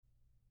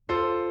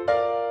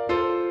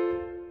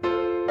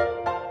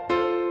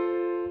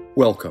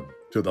Welcome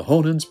to the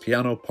Honens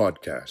Piano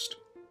Podcast.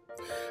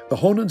 The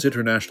Honens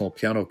International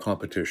Piano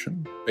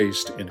Competition,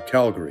 based in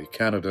Calgary,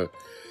 Canada,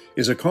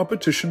 is a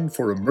competition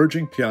for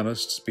emerging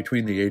pianists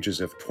between the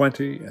ages of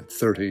 20 and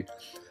 30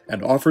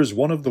 and offers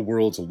one of the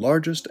world's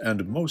largest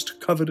and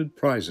most coveted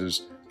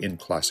prizes in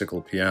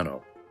classical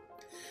piano.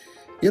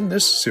 In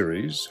this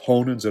series,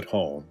 Honens at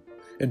Home,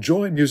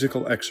 enjoy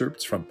musical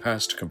excerpts from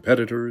past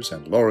competitors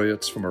and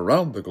laureates from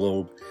around the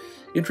globe,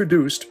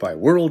 introduced by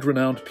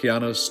world-renowned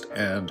pianist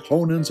and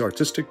Honens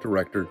artistic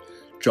director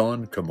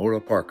John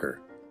Kimura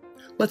Parker.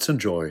 Let's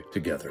enjoy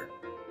together.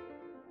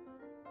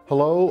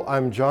 Hello,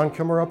 I'm John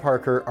Kimura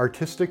Parker,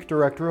 artistic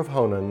director of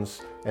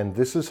Honens, and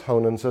this is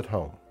Honens at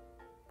Home.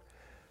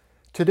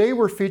 Today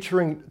we're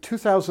featuring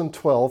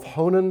 2012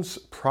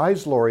 Honens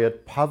Prize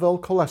laureate Pavel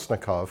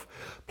Kolesnikov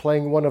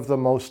playing one of the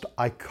most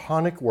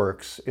iconic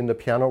works in the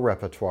piano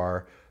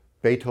repertoire,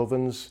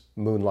 Beethoven's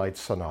Moonlight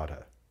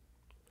Sonata.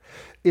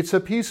 It's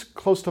a piece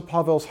close to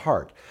Pavel's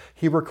heart.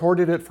 He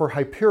recorded it for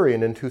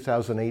Hyperion in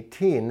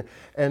 2018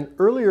 and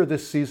earlier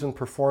this season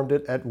performed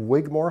it at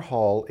Wigmore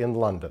Hall in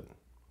London.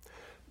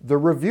 The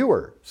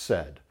reviewer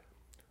said,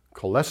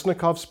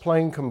 "Kolesnikov's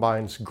playing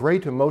combines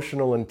great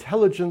emotional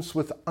intelligence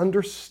with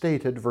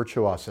understated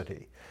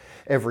virtuosity.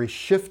 Every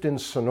shift in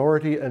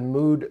sonority and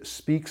mood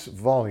speaks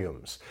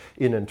volumes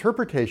in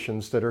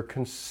interpretations that are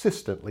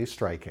consistently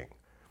striking.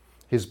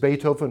 His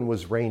Beethoven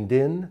was reined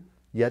in,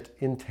 yet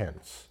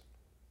intense."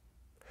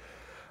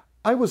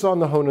 I was on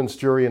the Honens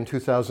jury in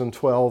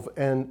 2012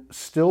 and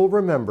still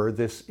remember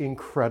this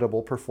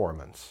incredible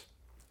performance.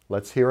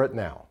 Let's hear it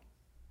now.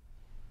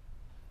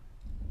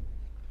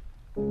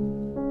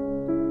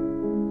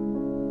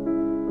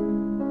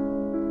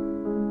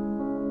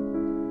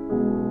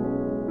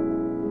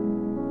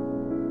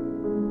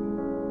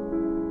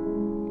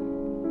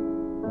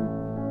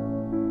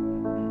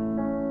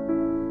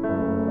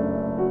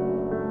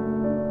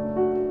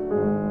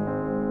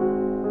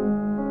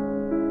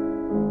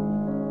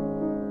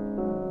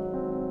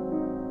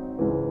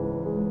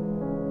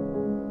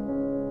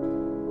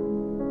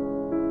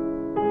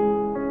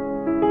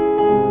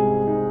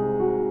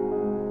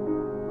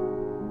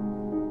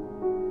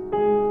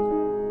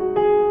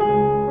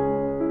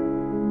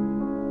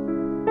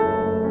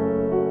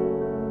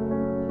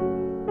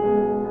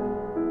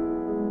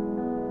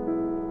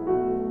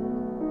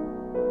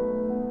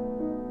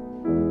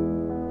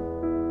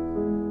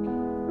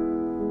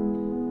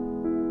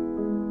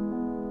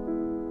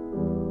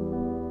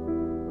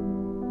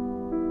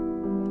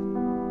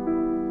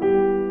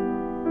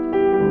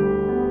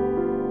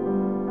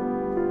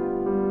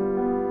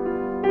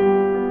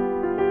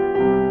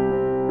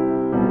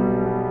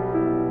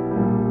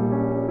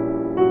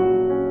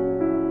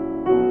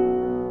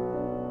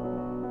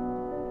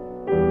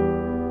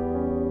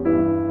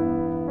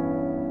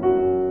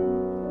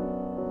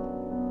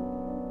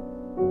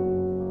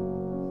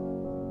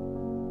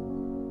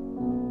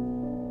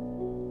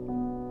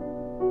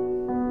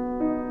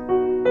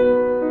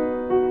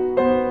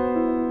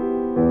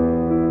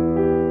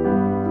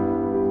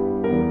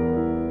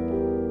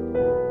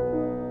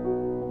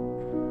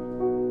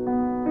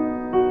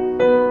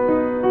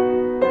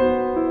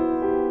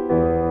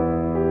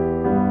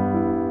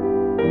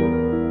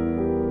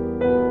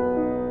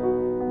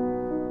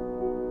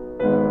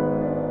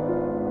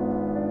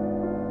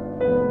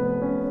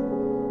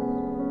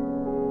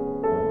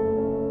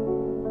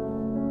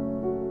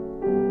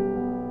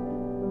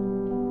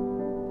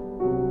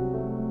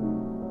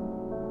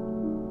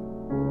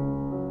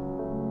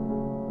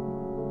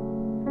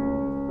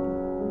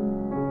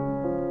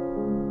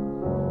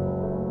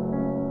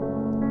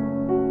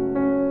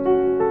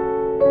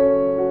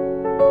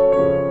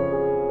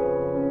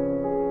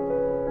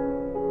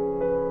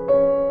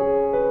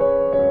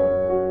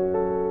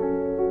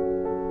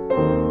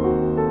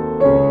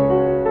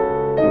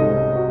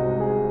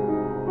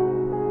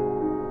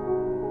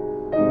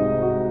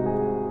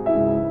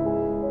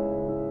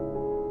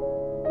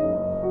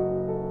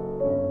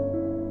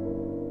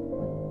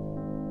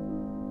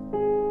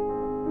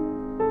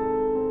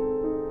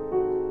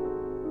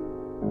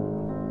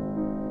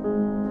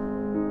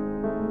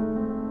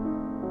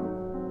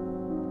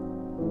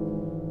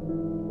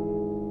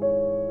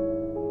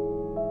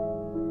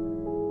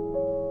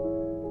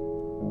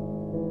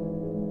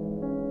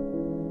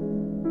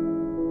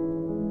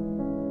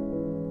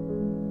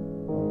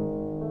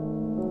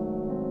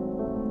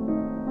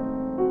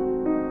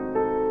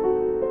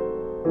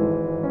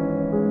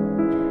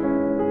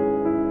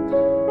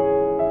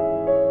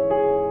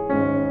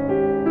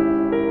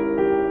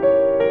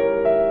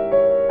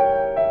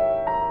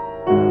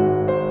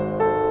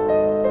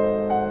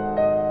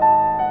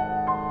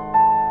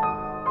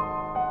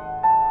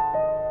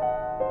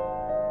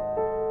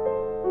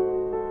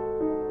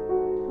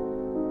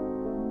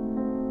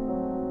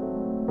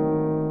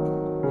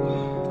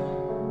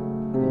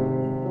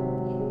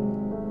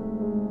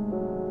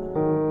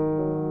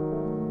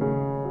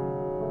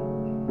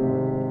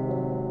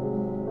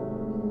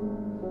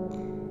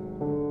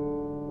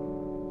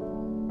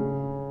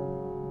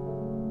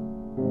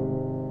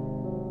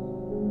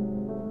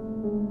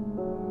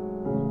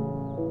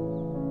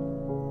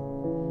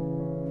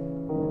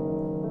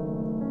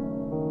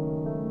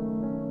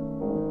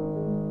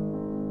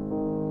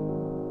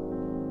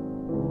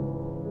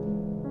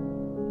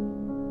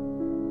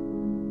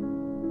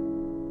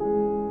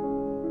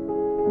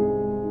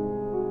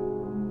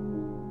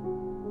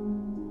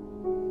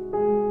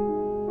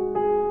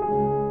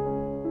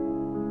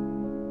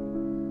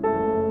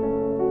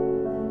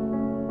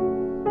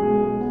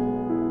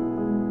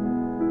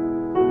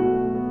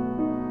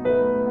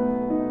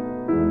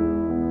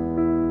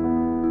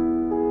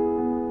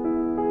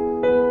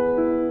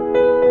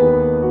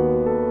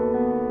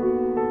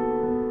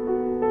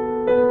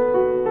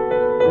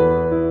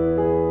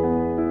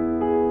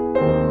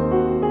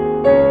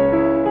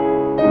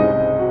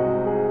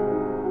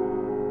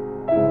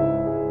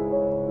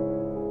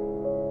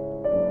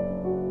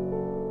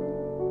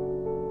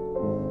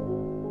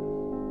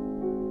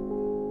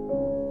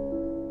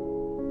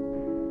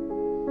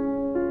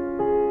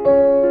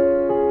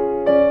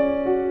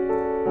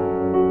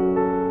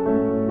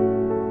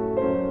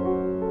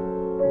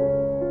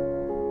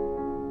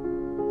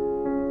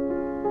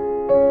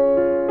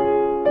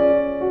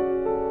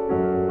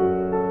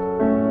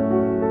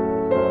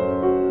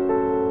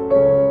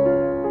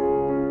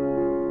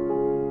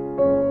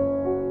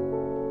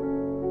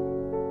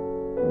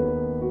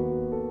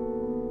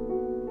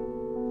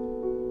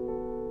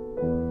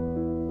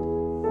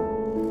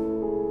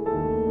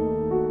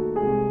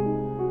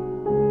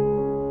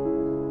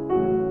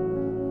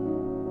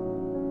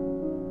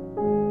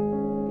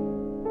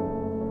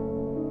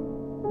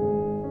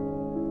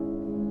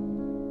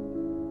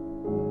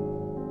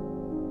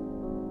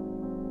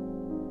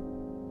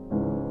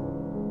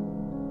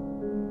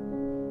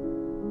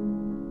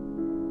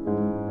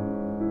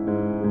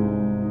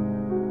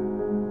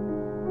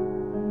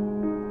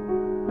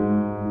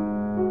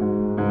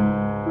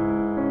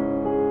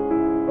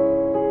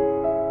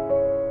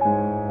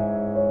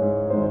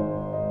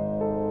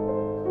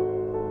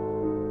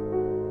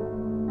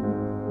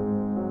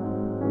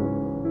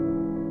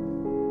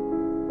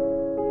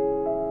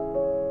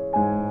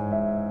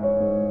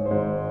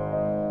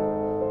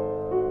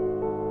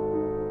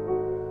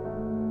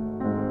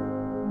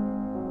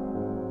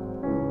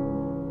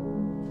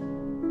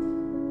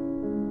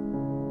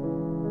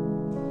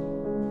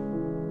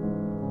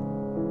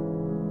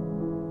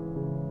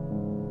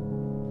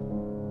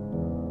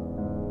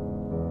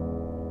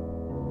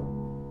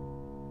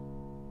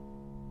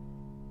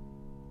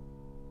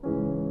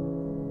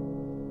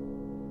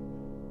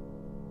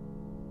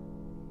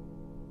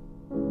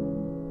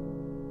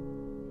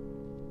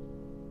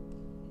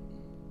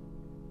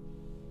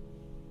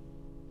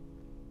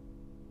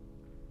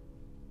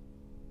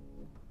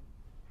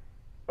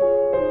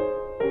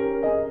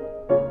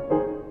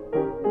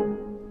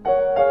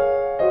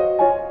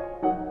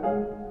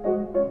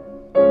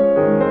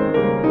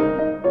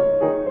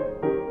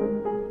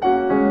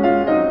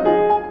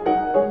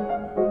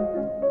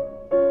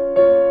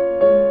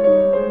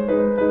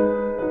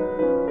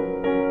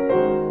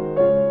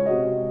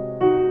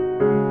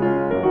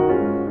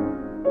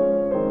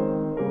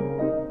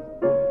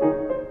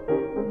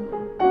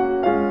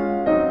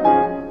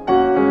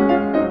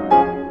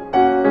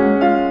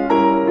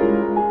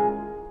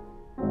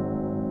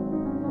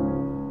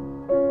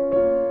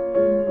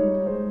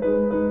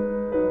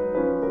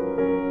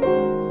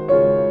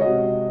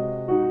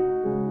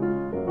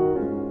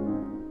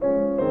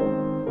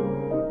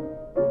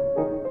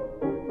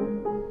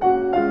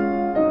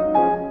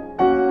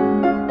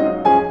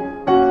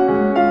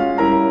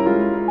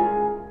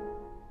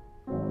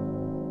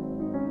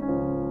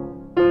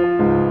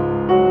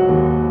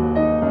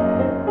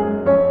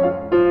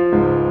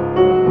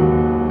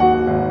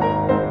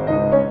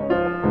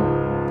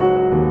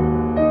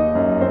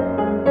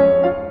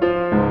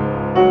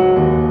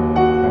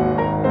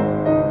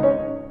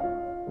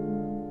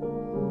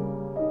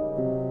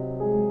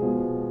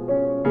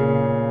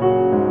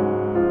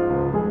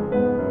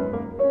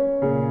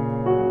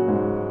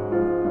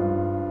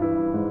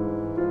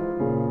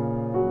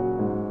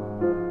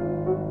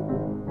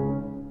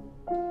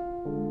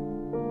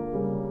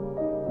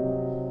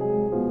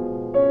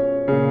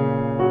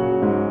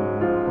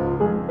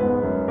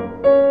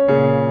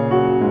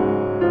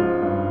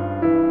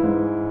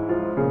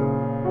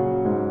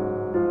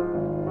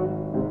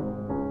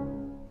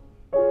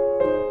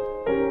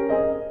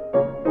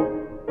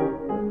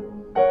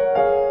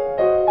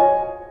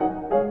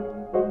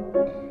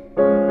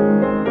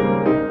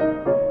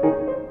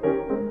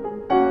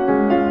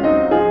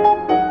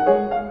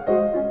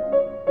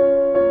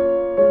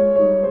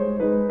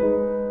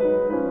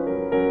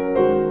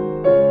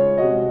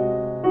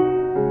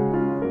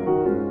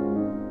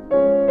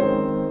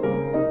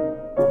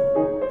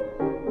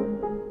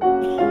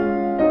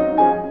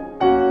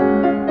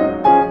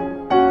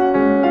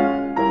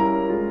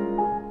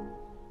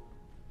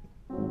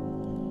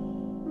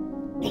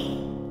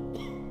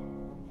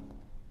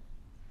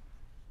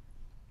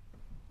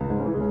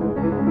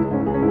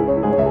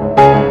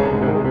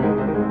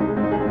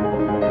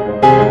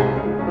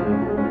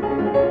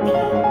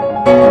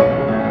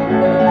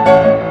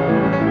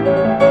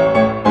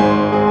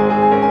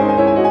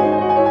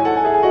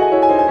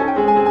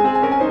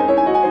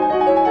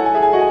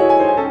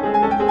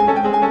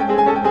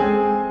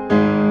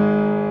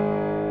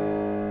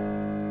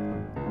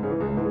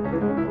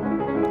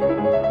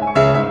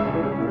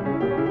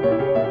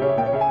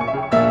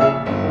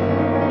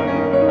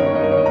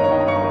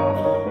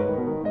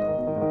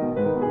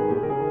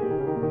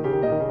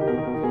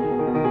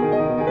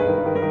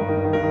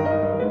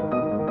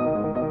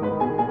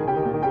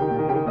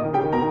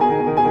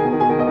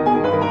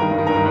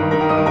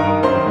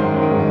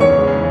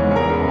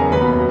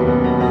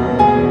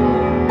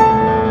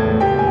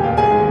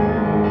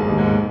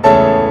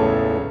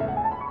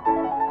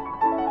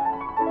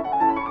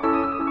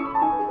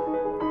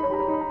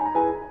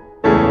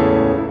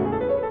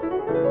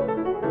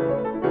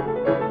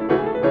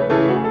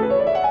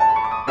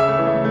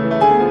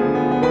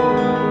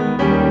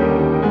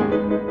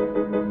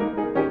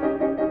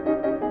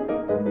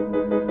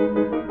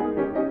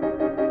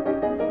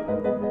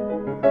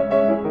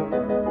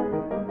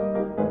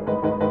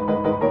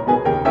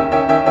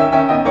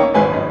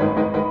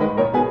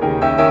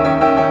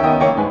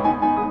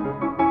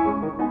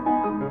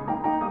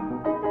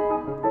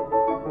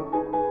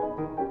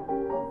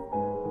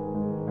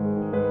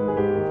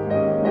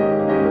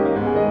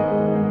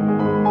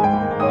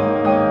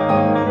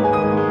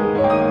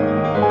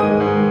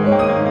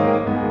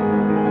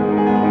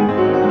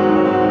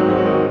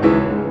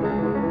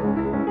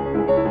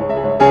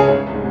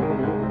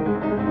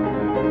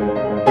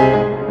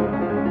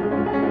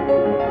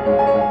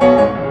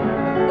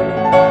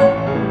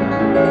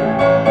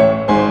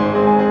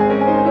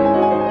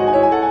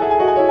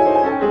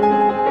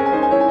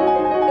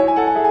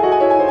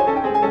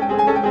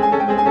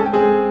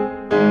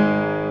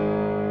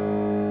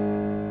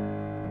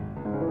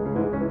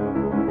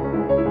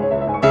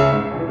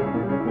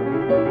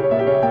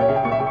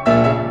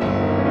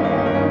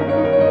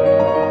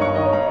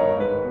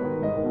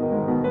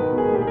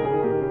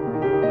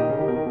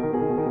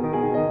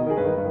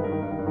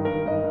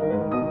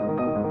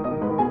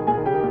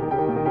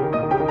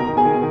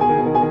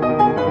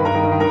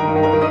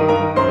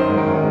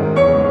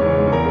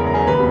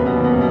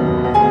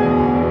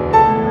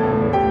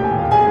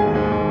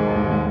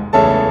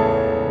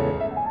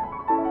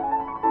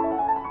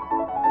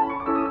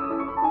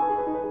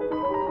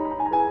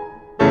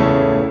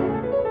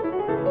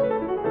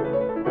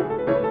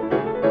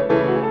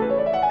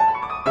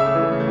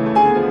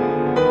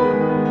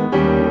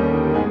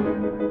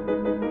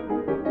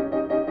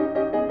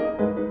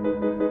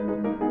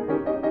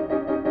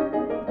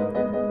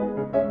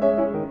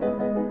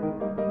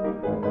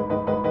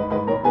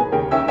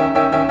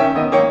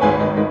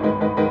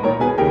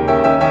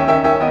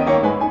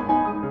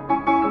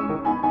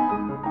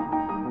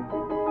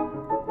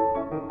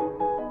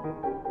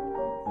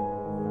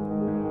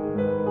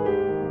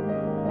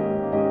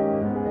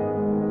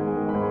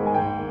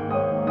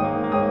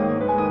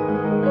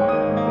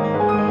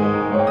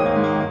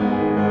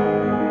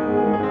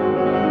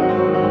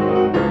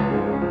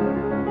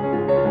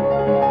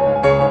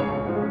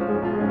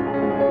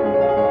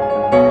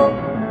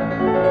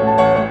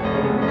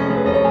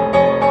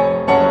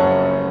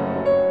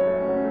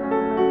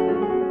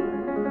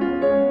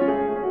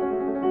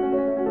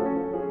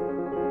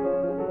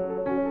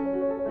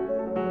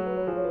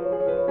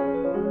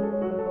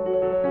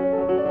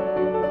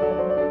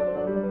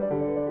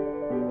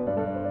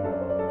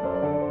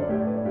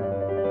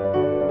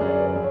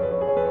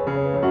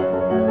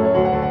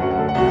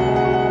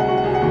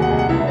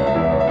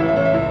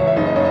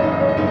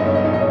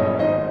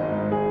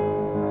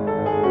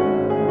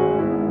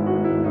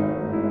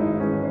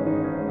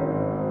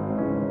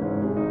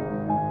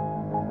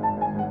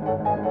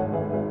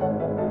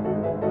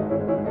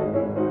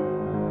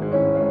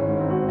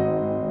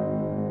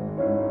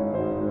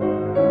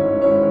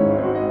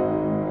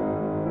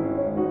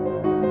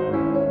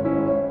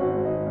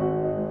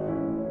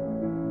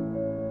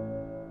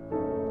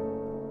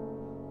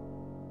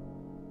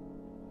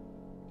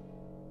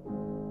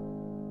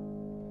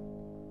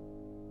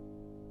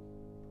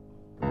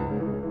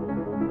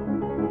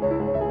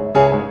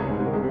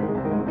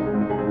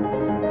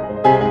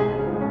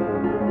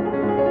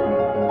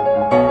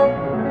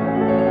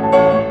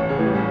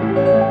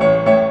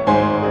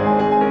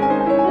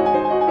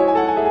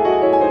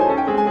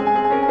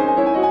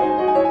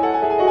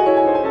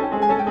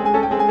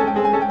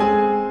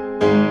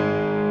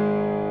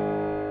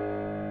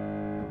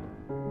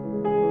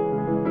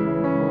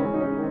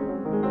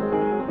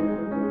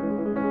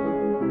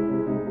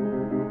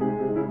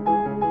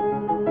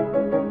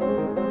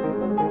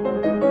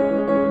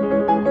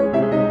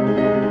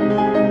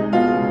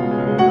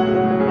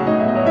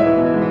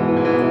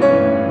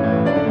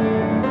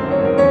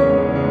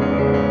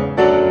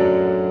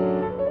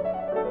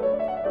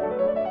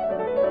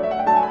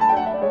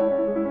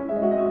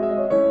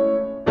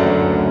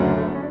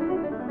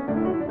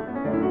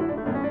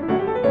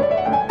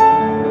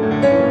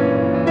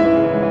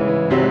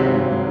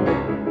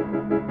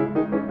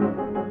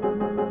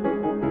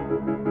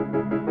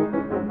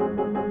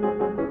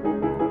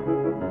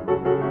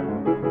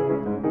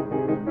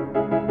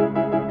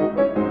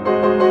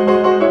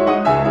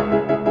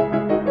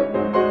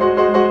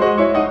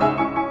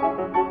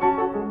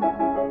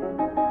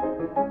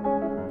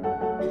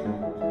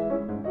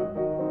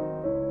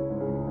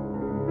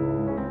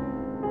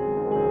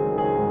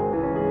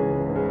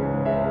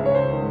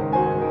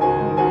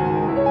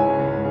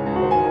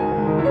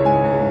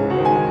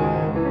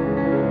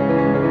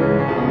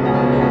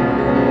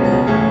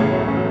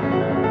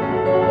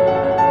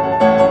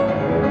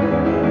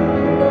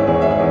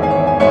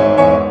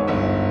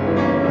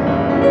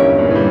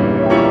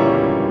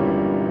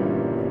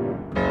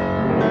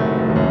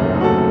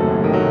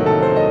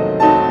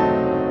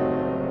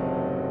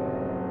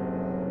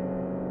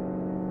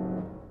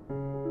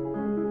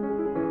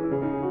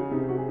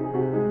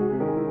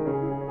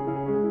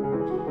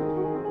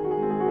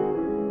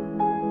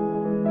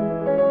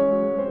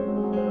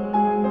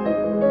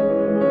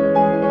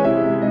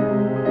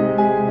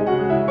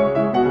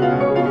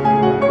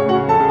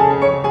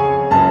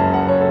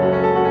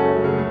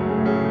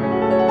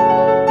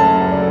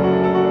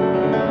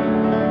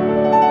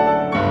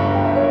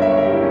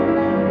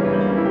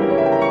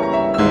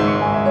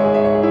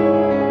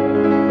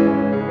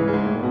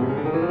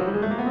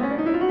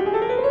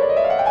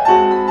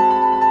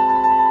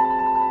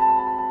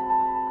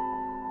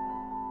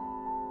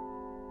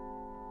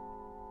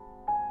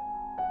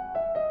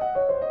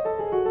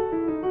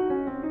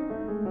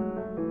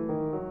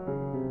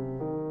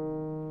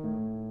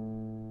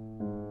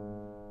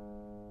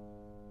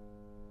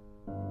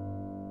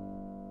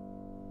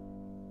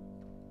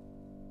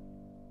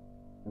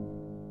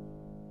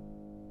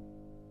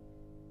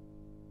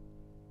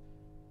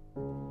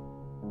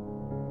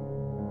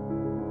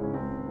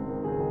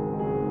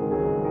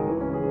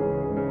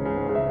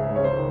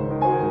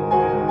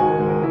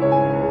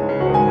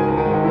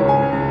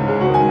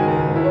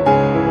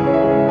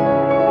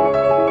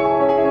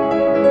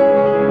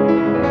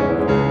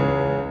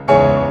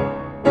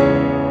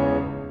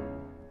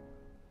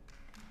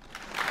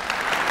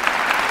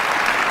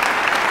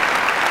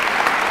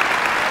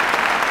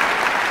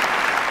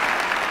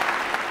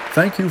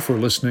 Thank you for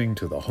listening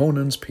to the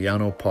Honens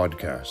Piano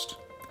Podcast.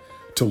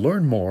 To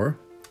learn more,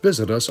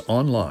 visit us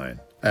online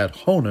at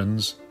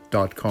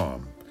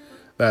honens.com.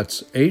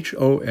 That's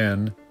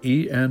HONENS.com.